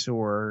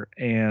dinosaur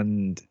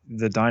and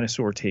the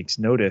dinosaur takes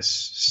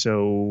notice.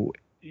 So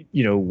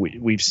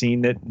we've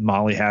seen that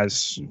Molly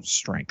has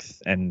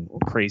strength and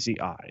crazy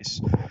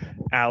eyes.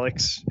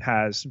 Alex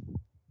has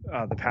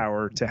the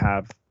power to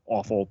have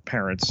awful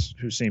parents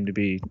who seem to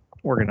be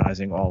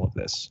organizing all of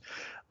this.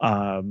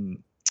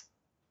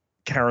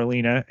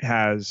 Carolina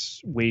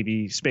has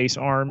wavy space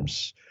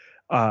arms.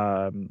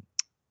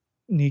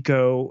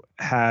 Nico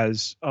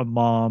has a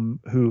mom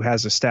who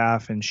has a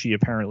staff, and she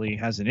apparently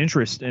has an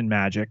interest in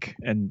magic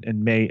and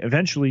may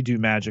eventually do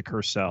magic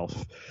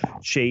herself.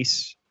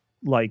 Chase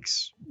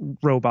likes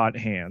robot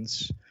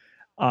hands.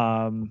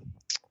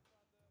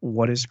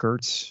 What is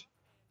Gert's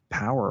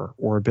power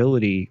or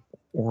ability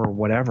or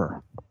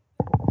whatever?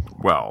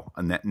 Well,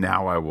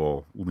 now I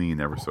will lean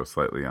ever so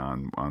slightly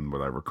on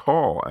what I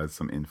recall as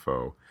some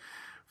info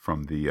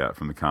from the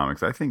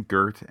comics. I think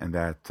Gert and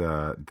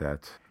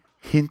that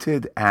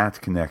hinted at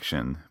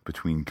connection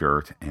between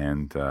Gert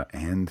and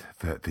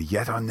the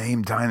yet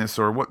unnamed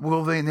dinosaur. What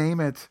will they name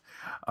it?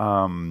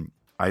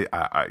 I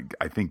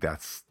think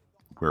that's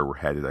where we're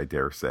headed, I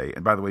dare say.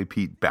 And by the way,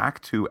 Pete,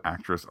 back to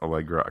actress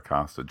Allegra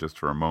Acosta just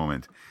for a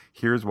moment.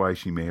 Here's why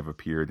she may have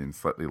appeared in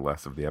slightly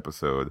less of the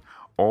episode.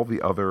 All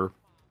the other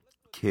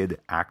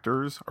kid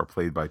actors are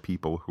played by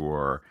people who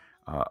are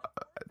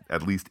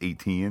at least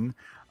 18.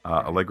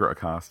 Allegra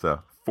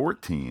Acosta,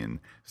 14.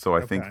 So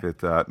I think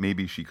that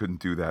maybe she couldn't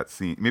do that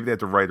scene. Maybe they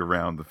had to write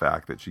around the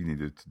fact that she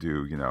needed to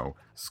do,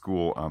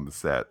 school on the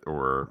set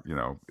or,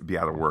 be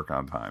out of work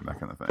on time, that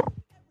kind of thing.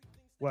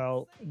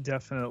 Well,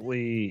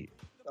 definitely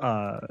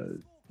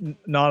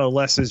not a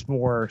less is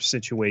more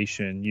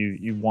situation.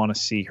 You want to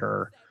see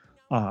her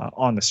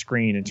on the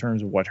screen in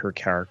terms of what her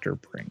character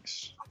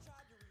brings.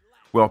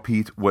 Well,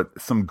 Pete, what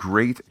some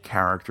great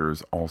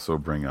characters also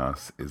bring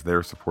us is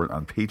their support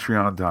on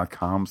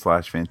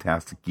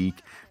patreon.com/fantasticgeek,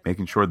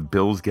 making sure the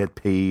bills get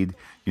paid,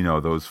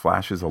 those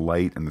flashes of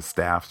light and the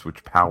staffs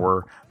which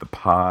power the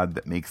pod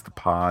that makes the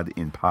pod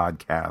in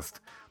podcast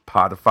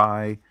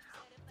Podify.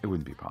 It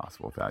wouldn't be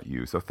possible without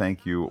you. So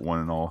thank you, one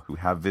and all who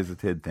have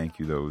visited. Thank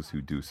you, those who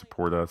do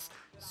support us.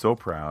 So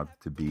proud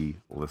to be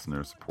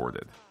listener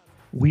supported.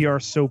 We are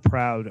so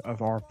proud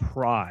of our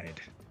pride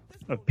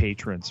of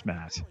patrons,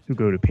 Matt, who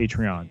go to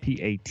Patreon,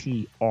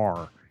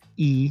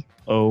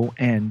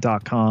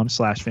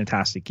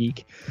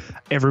 patreon.com/fantasticgeek.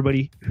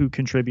 Everybody who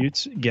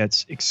contributes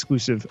gets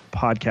exclusive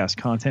podcast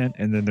content,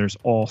 and then there's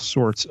all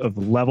sorts of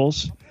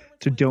levels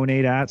to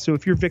donate at. So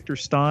if you're Victor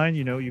Stein,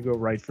 you go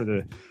right for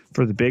the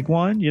big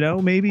one.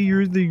 Maybe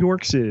you're the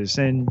Yorkses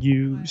and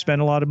you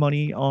spend a lot of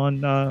money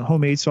on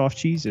homemade soft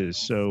cheeses.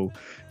 So,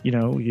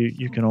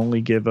 you can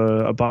only give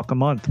a $1 a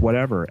month,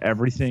 whatever.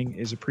 Everything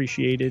is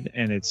appreciated,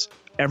 and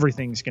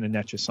everything's going to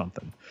net you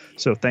something.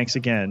 So thanks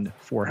again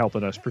for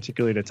helping us,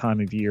 particularly at a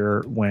time of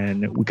year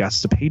when we got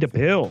to pay the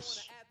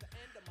bills.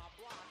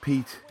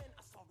 Pete,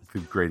 the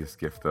greatest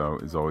gift, though,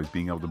 is always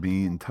being able to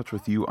be in touch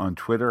with you on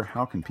Twitter.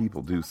 How can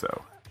people do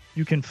so?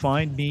 You can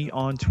find me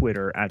on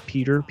Twitter at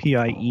Peter,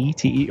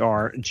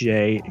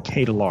 P-I-E-T-E-R-J,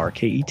 Ketelaar,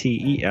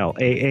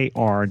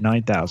 K-E-T-E-L-A-A-R,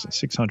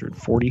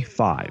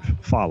 9,645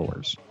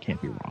 followers.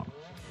 Can't be wrong.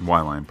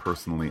 While I'm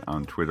personally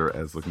on Twitter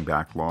as Looking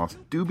Back Lost,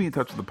 do be in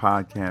touch with the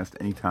podcast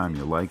anytime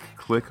you like.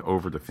 Click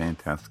over to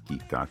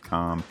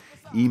fantasticgeek.com.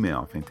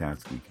 Email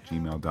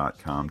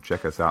fantasticgeek@gmail.com.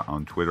 Check us out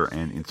on Twitter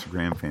and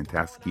Instagram,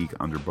 Fantastic Geek,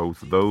 under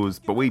both of those.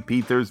 But wait,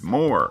 Pete, there's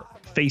more.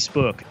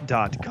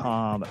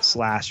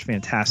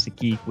 Facebook.com/Fantastic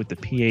Geek with the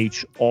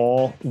PH,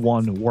 all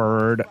one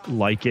word.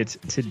 Like it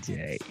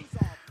today.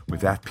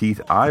 With that,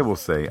 Pete, I will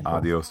say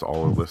adios to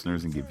all our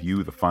listeners and give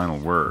you the final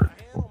word.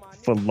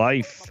 For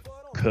life,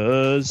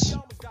 cuz.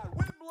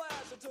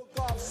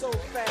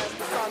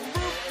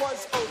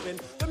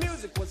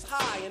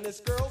 High and this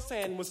girl's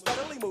hand was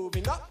steadily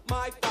moving up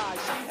my thigh.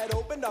 She had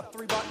opened up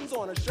 3 buttons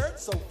on her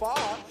shirt so far.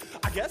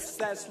 I guess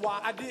that's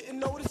why I didn't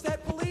notice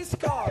that police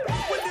car.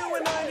 We're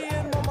doing 90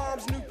 in my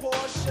mom's new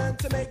Porsche. And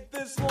to make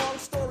this long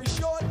story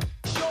short,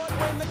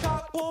 when the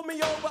cop pulled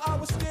me over, I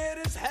was scared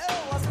as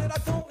hell. I said I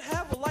don't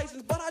have a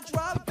license, but I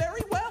drive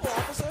very well,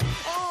 officer.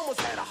 I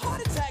almost had a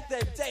heart attack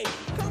that day.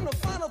 Come to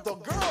find out the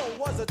girl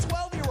was a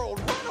 12-year-old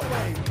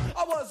runaway.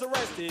 I was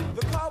arrested,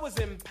 the car was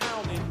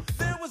impounded.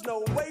 There was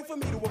no way for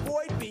me to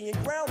avoid being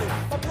grounded.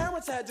 My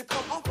parents had to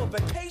come off a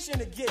vacation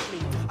to get me.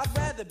 I'd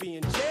rather be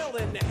in jail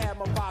than to have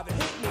my father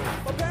hit me.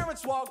 My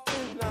parents walked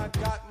in and I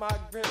got my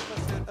grip. I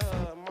said,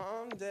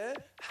 Mom,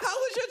 Dad, how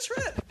was your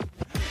trip?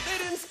 They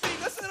didn't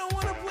speak. I said, I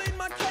want to plead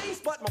my case.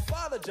 But my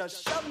father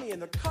just shoved me in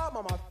the car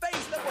by my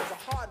face. That was a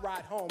hard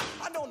ride home.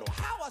 I don't know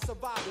how I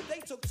survived it. They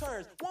took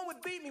turns. One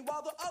would beat me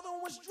while the other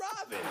one was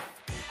driving.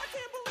 I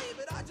can't believe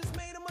it. I just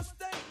made a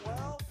mistake.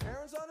 Well,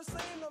 parents times are the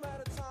same, no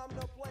matter time,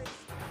 no place.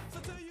 So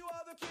to you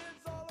other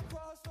kids all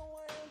across the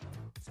land,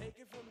 take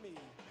it from me,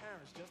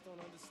 parents just